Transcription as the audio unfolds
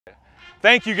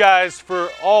Thank you guys for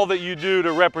all that you do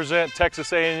to represent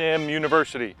Texas A&M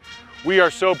University. We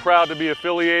are so proud to be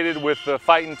affiliated with the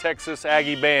Fightin' Texas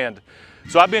Aggie Band.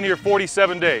 So I've been here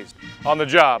 47 days on the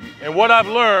job, and what I've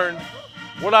learned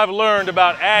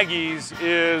about Aggies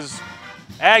is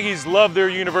Aggies love their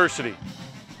university.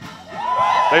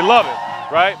 They love it,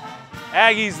 right?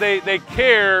 Aggies, they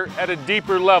care at a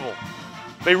deeper level.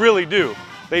 They really do.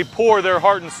 They pour their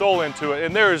heart and soul into it,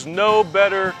 and there is no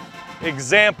better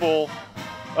example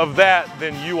of that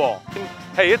than you all.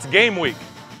 Hey, it's game week.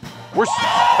 We're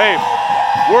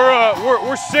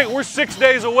 6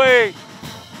 days away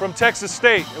from Texas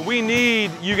State, and we need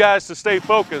you guys to stay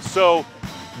focused. So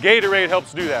Gatorade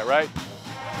helps do that, right?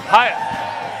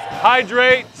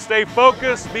 Hydrate, stay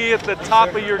focused, be at the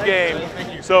top of your game.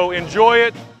 So enjoy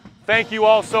it. Thank you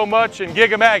all so much, and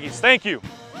Gig 'em Aggies. Thank you.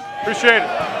 Appreciate it.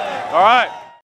 All right.